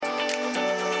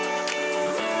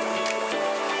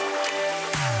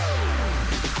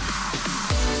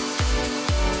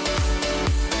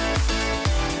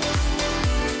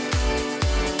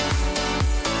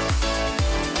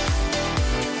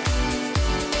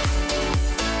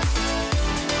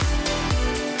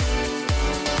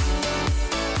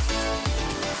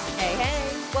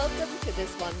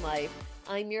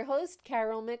I'm your host,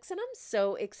 Carol Mix, and I'm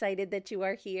so excited that you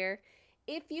are here.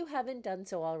 If you haven't done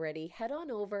so already, head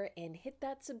on over and hit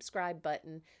that subscribe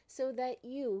button so that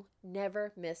you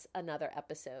never miss another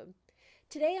episode.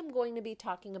 Today, I'm going to be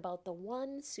talking about the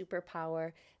one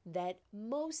superpower that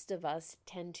most of us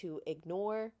tend to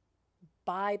ignore,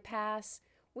 bypass.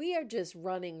 We are just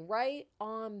running right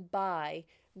on by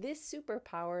this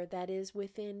superpower that is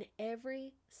within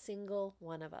every single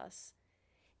one of us.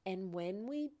 And when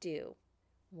we do,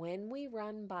 when we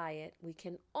run by it, we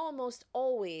can almost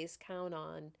always count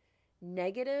on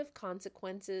negative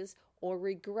consequences or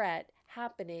regret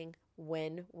happening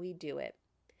when we do it.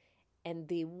 And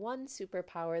the one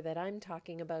superpower that I'm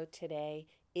talking about today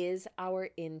is our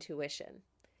intuition.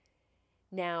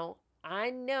 Now, I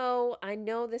know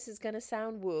this is going to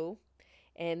sound woo,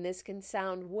 and this can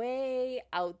sound way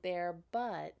out there,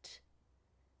 but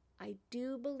I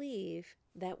do believe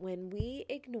that when we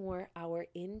ignore our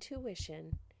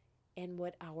intuition and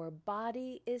what our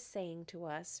body is saying to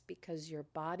us, because your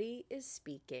body is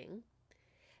speaking,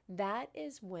 that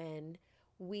is when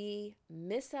we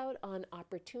miss out on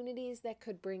opportunities that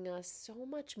could bring us so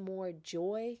much more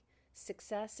joy,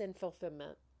 success, and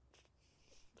fulfillment.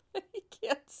 I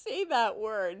can't say that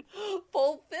word.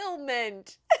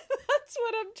 Fulfillment. That's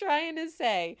what I'm trying to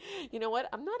say. You know what?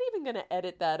 I'm not even going to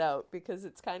edit that out because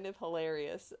it's kind of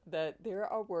hilarious that there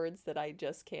are words that I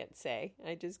just can't say.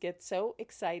 I just get so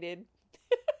excited.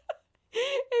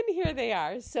 And here they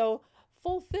are. So,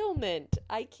 fulfillment.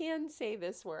 I can say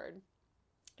this word.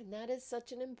 And that is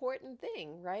such an important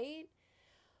thing, right?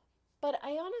 But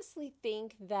I honestly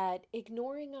think that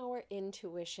ignoring our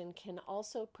intuition can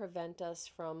also prevent us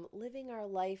from living our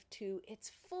life to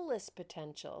its fullest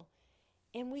potential.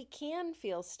 And we can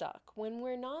feel stuck when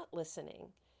we're not listening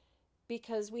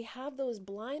because we have those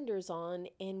blinders on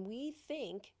and we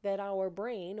think that our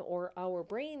brain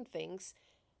thinks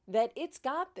that it's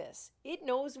got this. It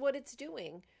knows what it's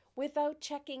doing without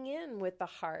checking in with the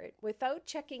heart, without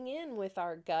checking in with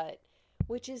our gut,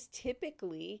 which is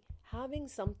typically having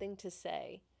something to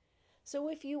say. So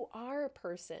if you are a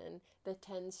person that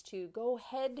tends to go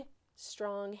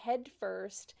headstrong, head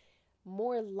first,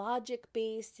 more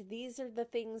logic-based, these are the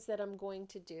things that I'm going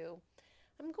to do.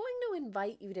 I'm going to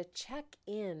invite you to check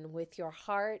in with your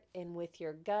heart and with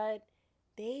your gut.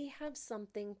 They have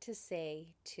something to say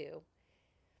too.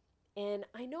 And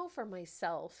I know for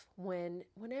myself,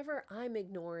 whenever I'm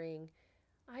ignoring,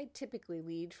 I typically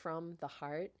lead from the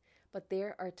heart, but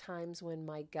there are times when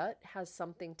my gut has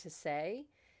something to say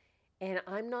and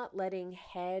I'm not letting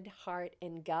head, heart,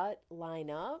 and gut line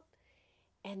up.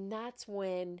 And that's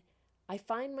when I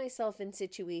find myself in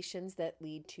situations that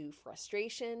lead to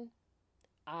frustration.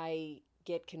 I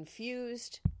get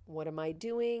confused. What am I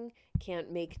doing?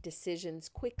 Can't make decisions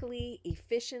quickly,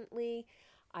 efficiently.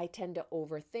 I tend to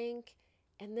overthink.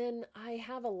 And then I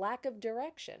have a lack of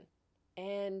direction.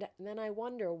 And then I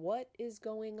wonder what is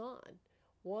going on?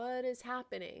 What is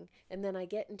happening? And then I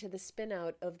get into the spin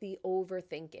out of the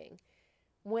overthinking.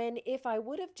 When if I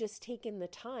would have just taken the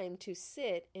time to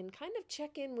sit and kind of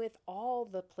check in with all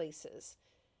the places.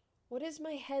 What is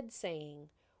my head saying?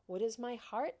 What is my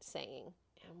heart saying?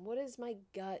 And what is my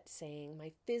gut saying?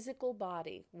 My physical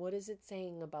body, what is it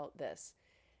saying about this?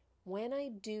 When I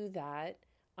do that,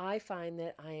 I find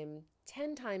that I am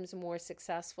 10 times more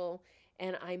successful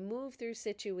and I move through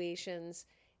situations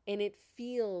and it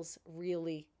feels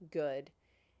really good.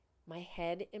 My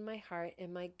head and my heart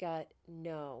and my gut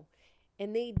know.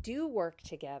 And they do work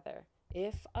together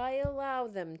if I allow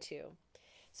them to.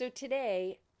 So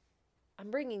today, I'm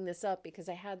bringing this up because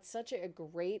I had such a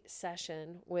great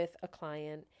session with a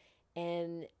client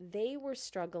and they were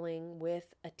struggling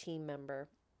with a team member.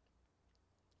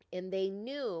 And they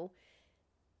knew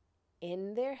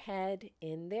in their head,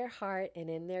 in their heart, and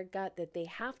in their gut that they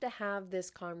have to have this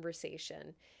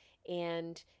conversation.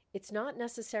 And it's not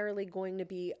necessarily going to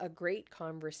be a great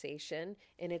conversation,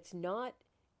 and it's not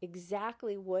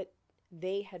exactly what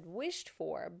they had wished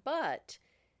for, but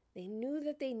they knew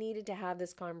that they needed to have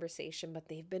this conversation, but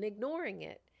they've been ignoring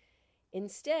it.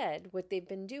 Instead, what they've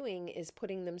been doing is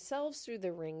putting themselves through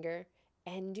the ringer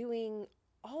and doing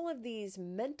all of these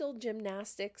mental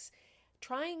gymnastics,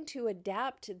 trying to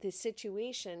adapt the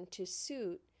situation to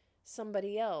suit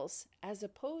somebody else, as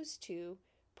opposed to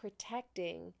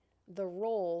protecting the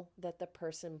role that the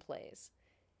person plays.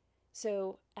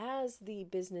 So as the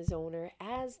business owner,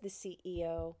 as the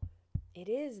CEO, it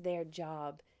is their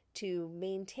job to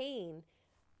maintain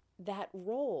that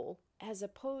role as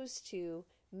opposed to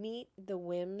meet the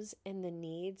whims and the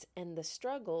needs and the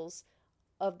struggles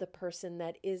of the person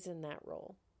that is in that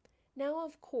role. Now,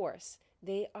 of course,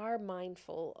 they are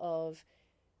mindful of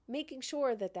making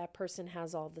sure that that person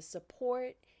has all the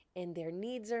support and their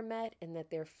needs are met and that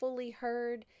they're fully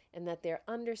heard and that they're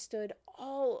understood,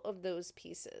 all of those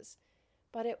pieces.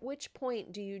 But at which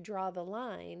point do you draw the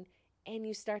line and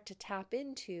you start to tap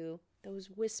into those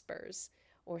whispers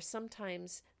or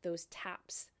sometimes those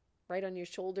taps right on your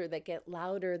shoulder that get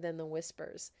louder than the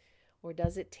whispers? Or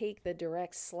does it take the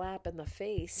direct slap in the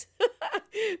face?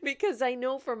 Because I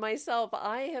know for myself,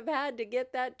 I have had to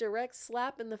get that direct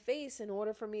slap in the face in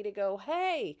order for me to go,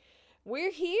 hey,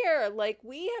 we're here. Like,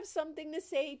 we have something to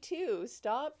say too.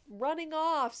 Stop running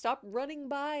off. Stop running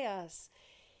by us.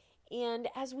 And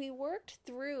as we worked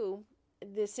through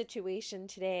the situation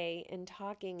today and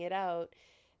talking it out,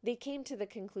 they came to the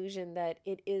conclusion that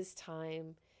it is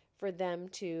time for them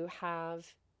to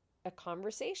have a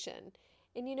conversation.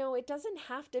 And it doesn't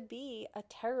have to be a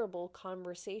terrible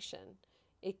conversation.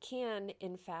 It can,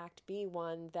 in fact, be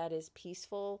one that is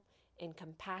peaceful and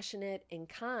compassionate and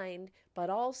kind, but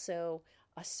also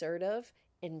assertive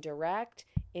and direct.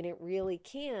 And it really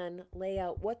can lay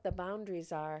out what the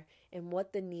boundaries are and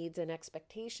what the needs and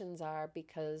expectations are,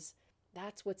 because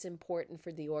that's what's important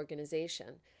for the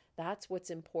organization. That's what's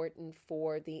important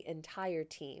for the entire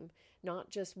team,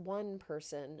 not just one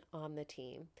person on the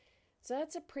team. So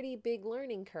that's a pretty big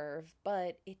learning curve,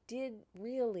 but it did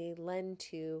really lend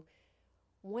to,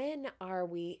 when are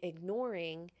we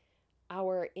ignoring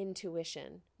our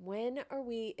intuition? When are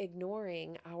we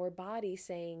ignoring our body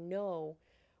saying, no,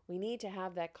 we need to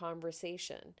have that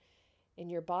conversation? In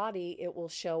your body, it will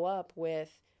show up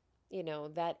with,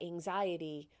 that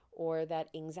anxiety or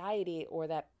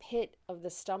that pit of the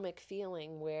stomach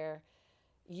feeling where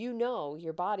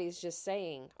your body's just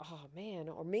saying, oh man,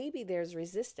 or maybe there's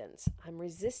resistance. I'm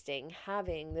resisting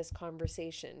having this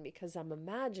conversation because I'm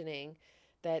imagining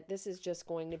that this is just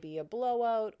going to be a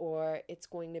blowout, or it's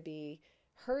going to be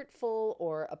hurtful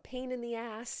or a pain in the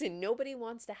ass, and nobody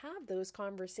wants to have those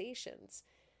conversations.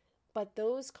 But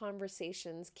those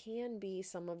conversations can be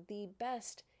some of the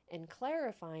best and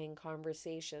clarifying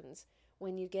conversations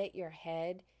when you get your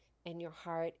head and your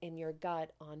heart and your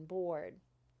gut on board.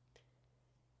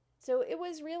 So it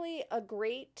was really a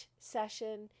great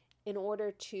session in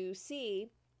order to see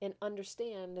and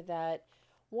understand that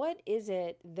what is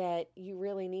it that you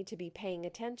really need to be paying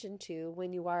attention to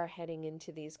when you are heading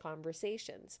into these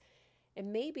conversations.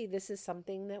 And maybe this is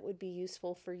something that would be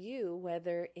useful for you,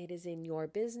 whether it is in your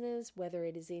business, whether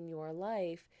it is in your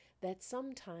life, that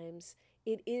sometimes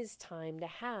it is time to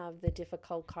have the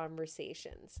difficult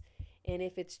conversations. And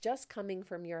if it's just coming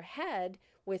from your head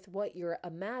with what you're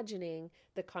imagining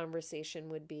the conversation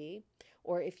would be,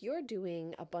 or if you're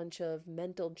doing a bunch of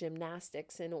mental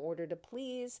gymnastics in order to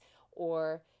please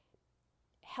or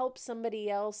help somebody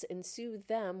else and soothe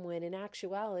them, when in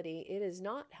actuality it is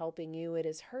not helping you, it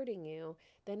is hurting you,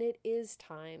 then it is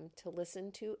time to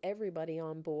listen to everybody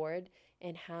on board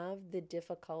and have the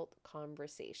difficult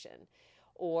conversation,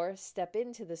 or step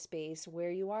into the space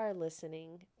where you are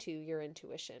listening to your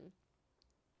intuition.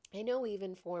 I know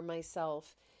even for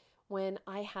myself, when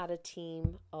I had a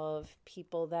team of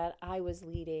people that I was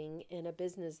leading in a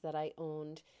business that I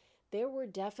owned, there were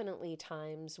definitely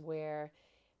times where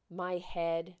my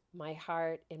head, my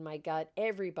heart, and my gut,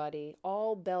 everybody,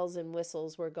 all bells and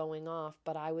whistles were going off,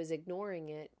 but I was ignoring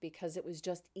it because it was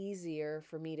just easier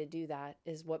for me to do that,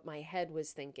 is what my head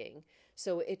was thinking.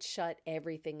 So it shut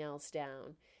everything else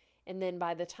down. And then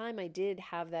by the time I did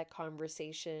have that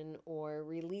conversation or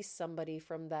release somebody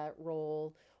from that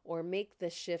role or make the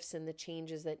shifts and the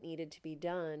changes that needed to be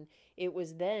done, it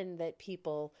was then that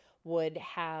people would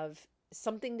have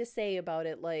something to say about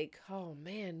it, like, oh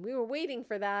man, we were waiting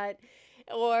for that.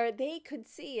 Or they could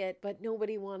see it, but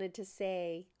nobody wanted to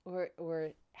say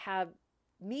or have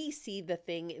me see the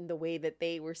thing in the way that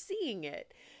they were seeing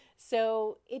it.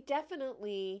 So it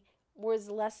definitely was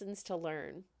lessons to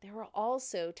learn. There were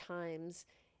also times,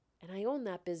 and I owned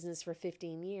that business for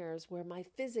 15 years, where my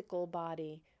physical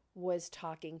body was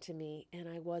talking to me and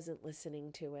I wasn't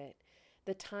listening to it.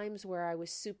 The times where I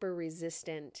was super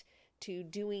resistant to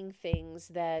doing things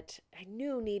that I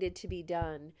knew needed to be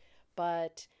done,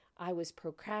 but I was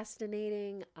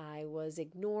procrastinating, I was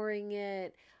ignoring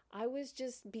it, I was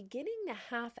just beginning to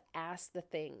half-ass the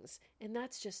things, and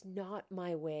that's just not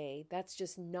my way. That's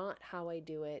just not how I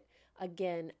do it.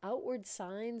 Again, outward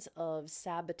signs of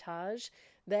sabotage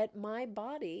that my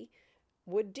body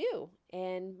would do,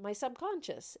 and my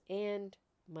subconscious, and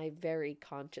my very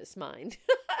conscious mind.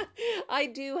 I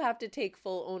do have to take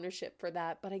full ownership for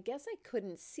that, but I guess I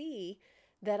couldn't see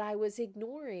that I was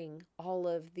ignoring all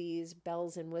of these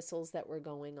bells and whistles that were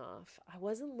going off. I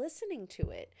wasn't listening to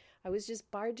it. I was just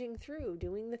barging through,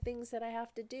 doing the things that I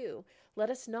have to do.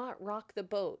 Let us not rock the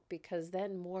boat because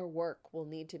then more work will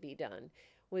need to be done,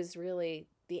 was really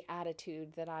the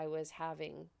attitude that I was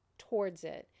having towards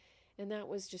it. And that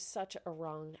was just such a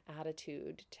wrong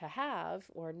attitude to have,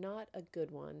 or not a good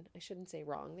one. I shouldn't say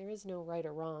wrong. There is no right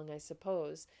or wrong, I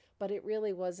suppose, but it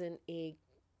really wasn't a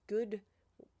good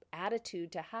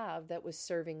attitude to have that was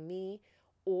serving me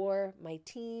or my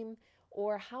team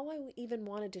or how I even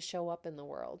wanted to show up in the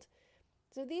world.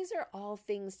 So these are all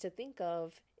things to think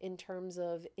of in terms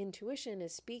of intuition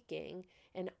is speaking,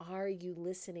 and are you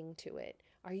listening to it?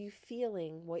 Are you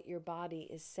feeling what your body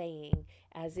is saying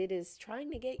as it is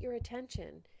trying to get your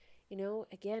attention?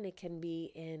 Again, it can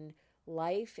be in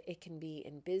life, it can be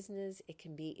in business, it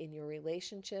can be in your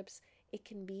relationships, it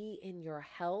can be in your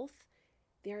health.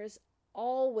 There's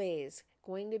always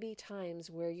going to be times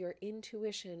where your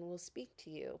intuition will speak to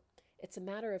you. It's a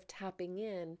matter of tapping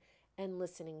in and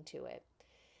listening to it.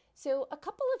 So a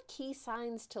couple of key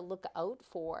signs to look out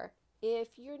for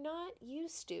if you're not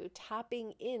used to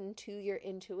tapping into your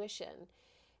intuition,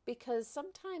 because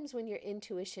sometimes when your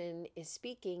intuition is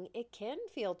speaking, it can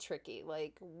feel tricky.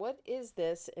 Like, what is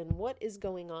this and what is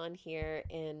going on here?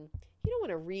 And you don't want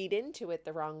to read into it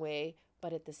the wrong way,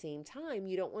 but at the same time,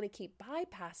 you don't want to keep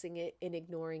bypassing it and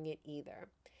ignoring it either.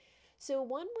 So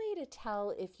one way to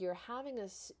tell if you're having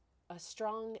a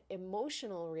strong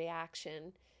emotional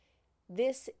reaction,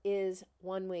 this is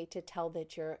one way to tell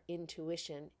that your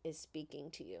intuition is speaking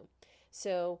to you.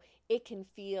 So it can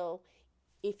feel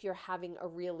if you're having a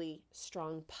really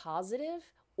strong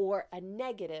positive or a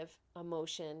negative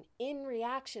emotion in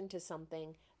reaction to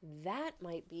something, that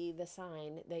might be the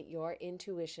sign that your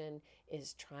intuition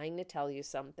is trying to tell you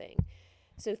something.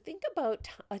 So think about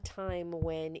a time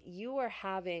when you are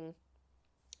having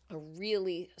a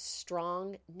really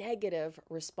strong negative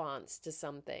response to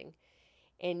something,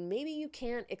 and maybe you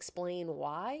can't explain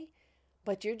why,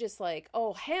 but you're just like,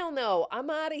 oh, hell no, I'm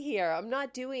out of here. I'm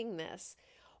not doing this.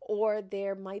 Or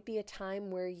there might be a time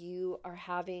where you are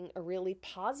having a really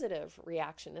positive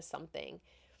reaction to something.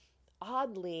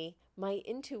 Oddly, my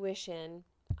intuition,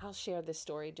 I'll share this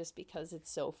story just because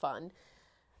it's so fun.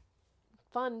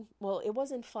 Well, it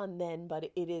wasn't fun then,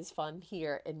 but it is fun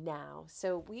here and now.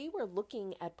 So we were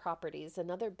looking at properties.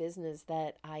 Another business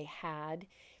that I had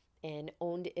and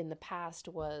owned in the past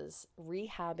was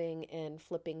rehabbing and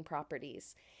flipping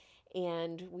properties.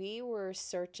 And we were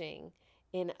searching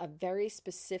in a very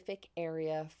specific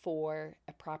area for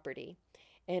a property.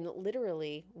 And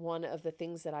literally, one of the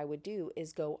things that I would do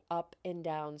is go up and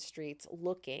down streets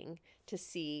looking to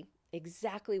see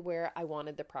exactly where I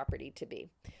wanted the property to be.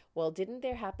 Well, didn't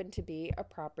there happen to be a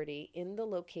property in the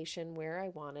location where I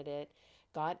wanted it?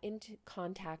 Got into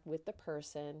contact with the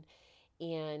person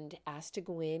and asked to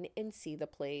go in and see the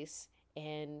place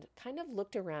and kind of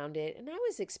looked around it. And I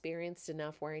was experienced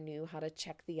enough where I knew how to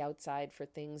check the outside for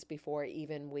things before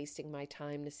even wasting my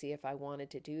time to see if I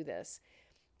wanted to do this.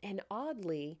 And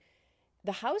oddly,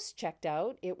 the house checked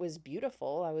out. It was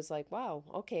beautiful. I was like, wow,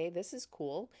 okay, this is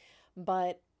cool.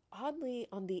 But oddly,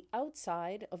 on the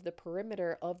outside of the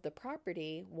perimeter of the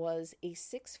property was a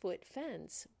 6-foot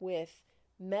fence with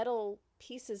metal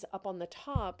pieces up on the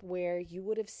top where you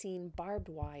would have seen barbed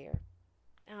wire.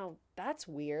 Now, that's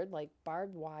weird, like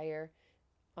barbed wire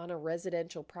on a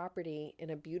residential property in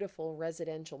a beautiful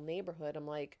residential neighborhood. I'm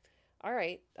like, all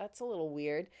right, that's a little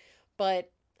weird.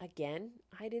 But again,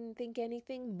 I didn't think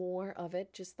anything more of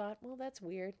it. Just thought, well, that's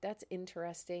weird. That's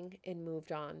interesting, and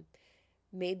moved on.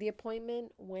 Made the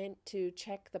appointment, went to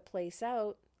check the place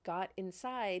out, got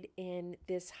inside, and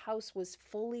this house was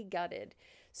fully gutted.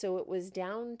 So it was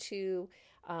down to,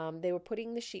 they were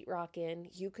putting the sheetrock in.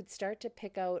 You could start to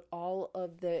pick out all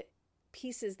of the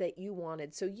pieces that you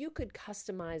wanted. So you could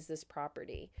customize this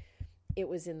property. It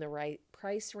was in the right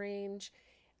price range.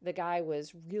 The guy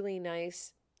was really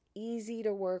nice, easy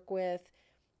to work with.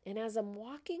 And as I'm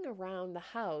walking around the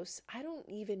house, I don't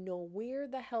even know where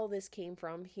the hell this came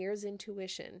from. Here's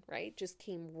intuition, right? Just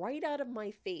came right out of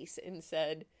my face and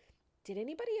said, did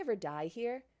anybody ever die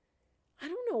here? I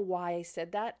don't know why I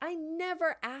said that. I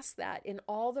never asked that in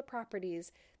all the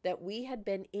properties that we had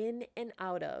been in and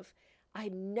out of. I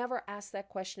never asked that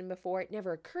question before. It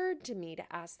never occurred to me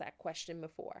to ask that question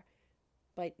before.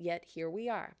 But yet here we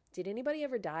are. Did anybody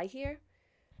ever die here?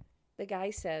 The guy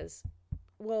says,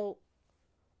 well,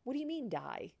 what do you mean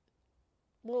die?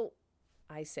 Well,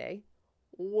 I say,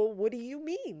 well, what do you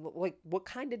mean? Like, what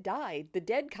kind of die? The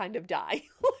dead kind of die.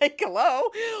 Like, hello?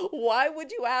 Why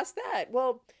would you ask that?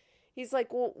 Well, He's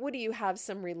like, well, what do you have,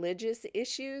 some religious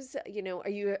issues? Are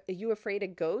you afraid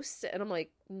of ghosts? And I'm like,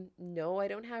 no, I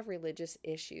don't have religious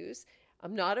issues.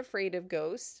 I'm not afraid of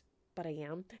ghosts, but I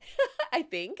am. I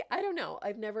think. I don't know.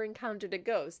 I've never encountered a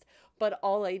ghost. But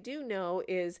all I do know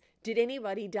is, did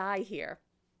anybody die here?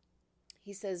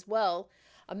 He says, well,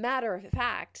 a matter of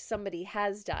fact, somebody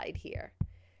has died here.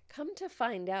 Come to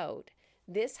find out,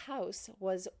 this house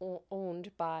was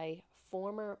owned by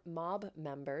former mob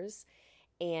members,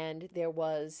 and there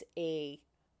was a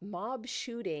mob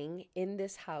shooting in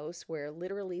this house where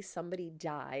literally somebody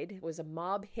died. It was a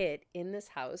mob hit in this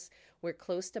house. We're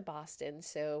close to Boston,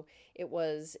 so it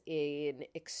was an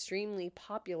extremely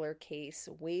popular case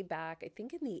way back, I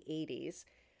think in the 80s.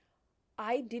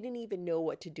 I didn't even know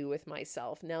what to do with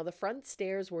myself. Now, the front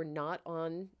stairs were not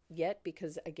on yet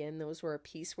because, again, those were a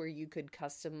piece where you could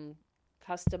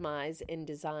customize and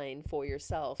design for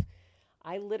yourself.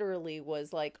 I literally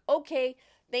was like, okay,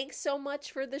 thanks so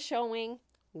much for the showing.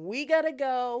 We gotta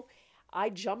go. I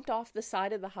jumped off the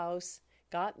side of the house,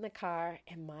 got in the car,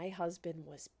 and my husband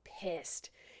was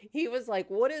pissed. He was like,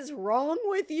 what is wrong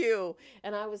with you?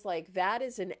 And I was like, that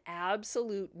is an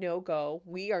absolute no-go.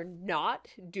 We are not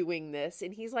doing this.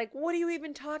 And he's like, what are you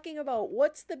even talking about?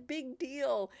 What's the big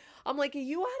deal? I'm like, are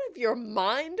you out of your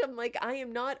mind? I'm like, I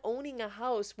am not owning a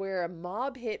house where a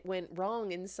mob hit went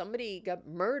wrong and somebody got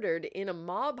murdered in a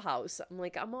mob house. I'm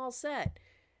like, I'm all set.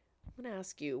 I'm going to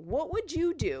ask you, what would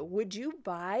you do? Would you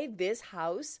buy this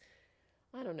house?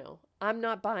 I don't know. I'm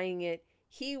not buying it.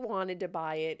 He wanted to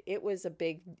buy it. It was a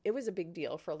big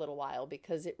deal for a little while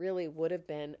because it really would have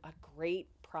been a great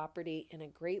property in a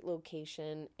great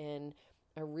location and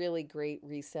a really great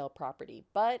resale property.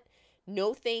 But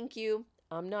no, thank you.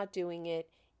 I'm not doing it.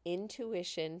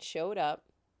 Intuition showed up.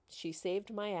 She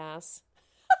saved my ass.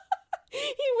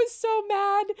 He was so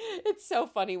mad. It's so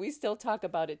funny. We still talk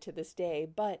about it to this day,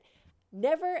 but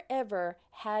never ever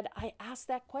had I asked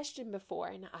that question before.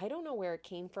 And I don't know where it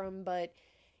came from, but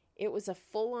it was a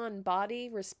full-on body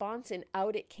response and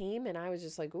out it came. And I was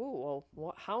just like, ooh,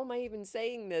 well, how am I even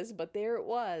saying this? But there it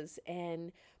was.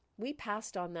 And we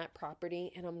passed on that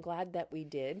property, and I'm glad that we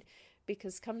did,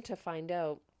 because come to find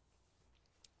out,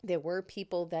 there were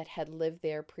people that had lived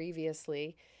there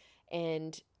previously,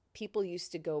 and people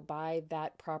used to go by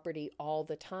that property all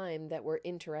the time that were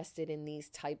interested in these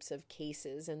types of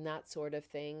cases and that sort of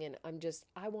thing. And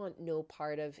I want no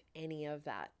part of any of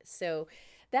that. So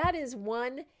that is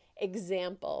one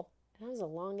example. That was a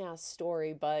long ass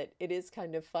story, but it is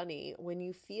kind of funny when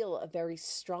you feel a very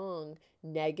strong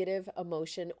negative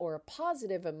emotion or a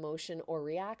positive emotion or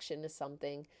reaction to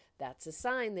something. That's a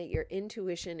sign that your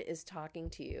intuition is talking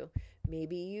to you.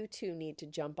 Maybe you too need to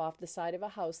jump off the side of a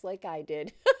house like I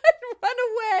did. Run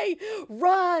away,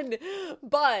 run.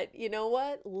 But you know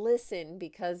what? Listen,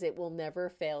 because it will never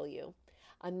fail you.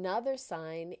 Another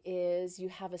sign is you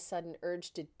have a sudden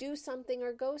urge to do something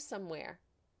or go somewhere.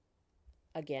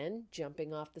 Again,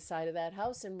 jumping off the side of that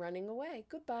house and running away.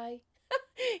 Goodbye.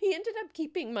 He ended up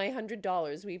keeping my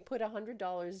 $100. We put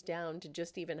 $100 down to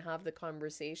just even have the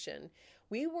conversation.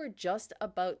 We were just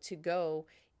about to go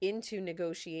into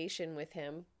negotiation with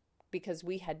him because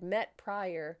we had met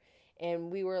prior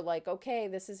and we were like, okay,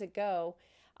 this is a go.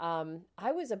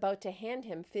 I was about to hand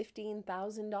him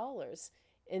 $15,000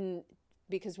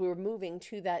 because we were moving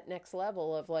to that next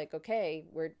level of like, okay,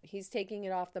 he's taking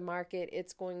it off the market.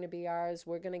 It's going to be ours.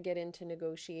 We're going to get into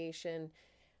negotiation.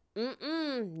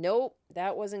 Nope,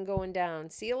 that wasn't going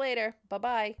down. See you later.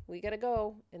 Bye-bye. We got to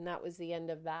go. And that was the end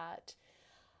of that.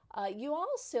 You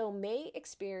also may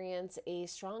experience a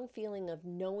strong feeling of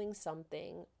knowing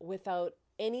something without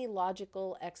any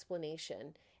logical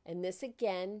explanation. And this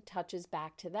again touches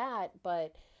back to that,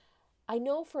 but I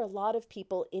know for a lot of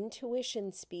people,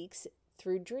 intuition speaks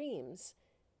through dreams.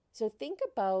 So think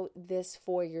about this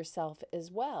for yourself as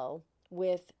well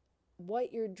with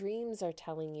what your dreams are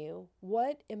telling you.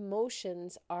 What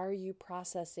emotions are you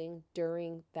processing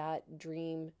during that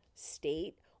dream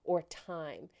state or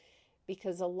time?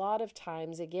 Because a lot of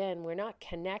times, again, we're not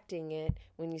connecting it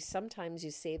when sometimes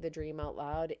you say the dream out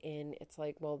loud and it's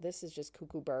like, well, this is just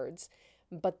cuckoo birds.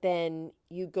 But then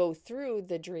you go through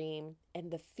the dream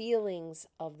and the feelings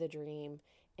of the dream.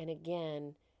 And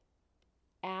again,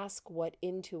 ask what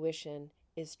intuition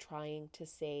is trying to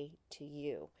say to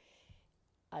you.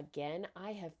 Again,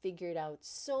 I have figured out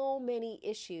so many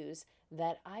issues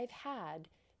that I've had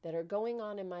that are going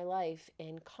on in my life,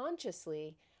 and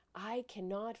consciously, I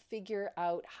cannot figure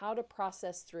out how to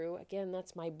process through. Again,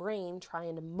 that's my brain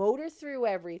trying to motor through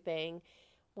everything,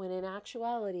 when in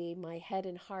actuality, my head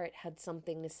and heart had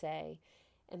something to say.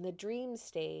 And the dream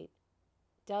state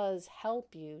does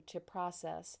help you to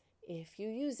process if you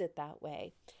use it that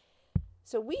way.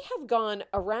 So we have gone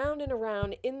around and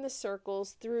around in the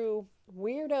circles through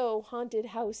weirdo haunted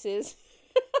houses.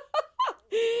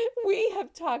 We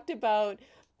have talked about,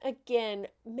 again,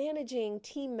 managing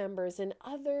team members and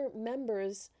other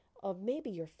members of maybe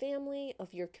your family,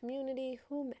 of your community,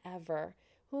 whomever,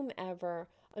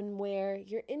 and where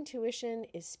your intuition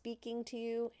is speaking to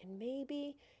you and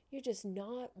maybe you're just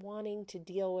not wanting to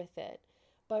deal with it.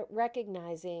 But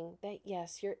recognizing that,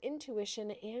 yes, your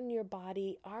intuition and your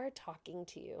body are talking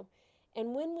to you.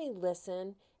 And when we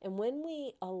listen and when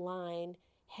we align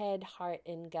head, heart,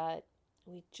 and gut,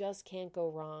 we just can't go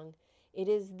wrong. It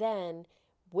is then,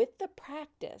 with the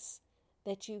practice,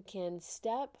 that you can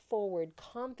step forward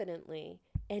confidently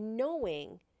and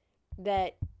knowing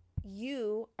that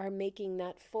you are making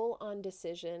that full-on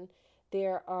decision.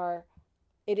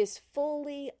 It is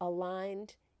fully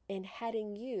aligned and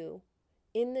heading you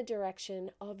in the direction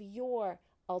of your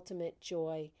ultimate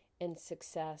joy and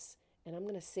success. And I'm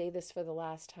going to say this for the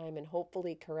last time and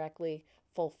hopefully correctly,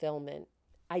 fulfillment.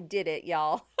 I did it,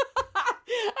 y'all.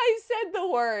 I said the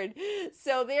word.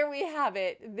 So there we have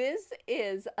it. This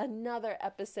is another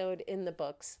episode in the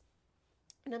books.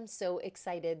 And I'm so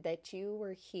excited that you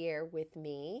were here with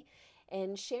me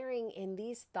and sharing in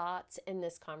these thoughts and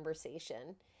this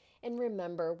conversation. And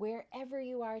remember, wherever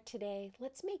you are today,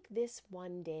 let's make this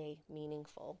one day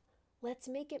meaningful. Let's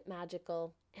make it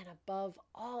magical. And above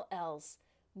all else,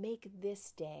 make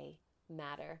this day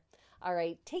matter. All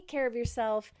right, take care of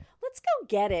yourself. Let's go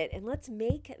get it and let's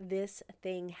make this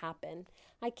thing happen.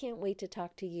 I can't wait to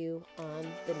talk to you on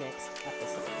the next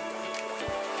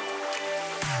episode.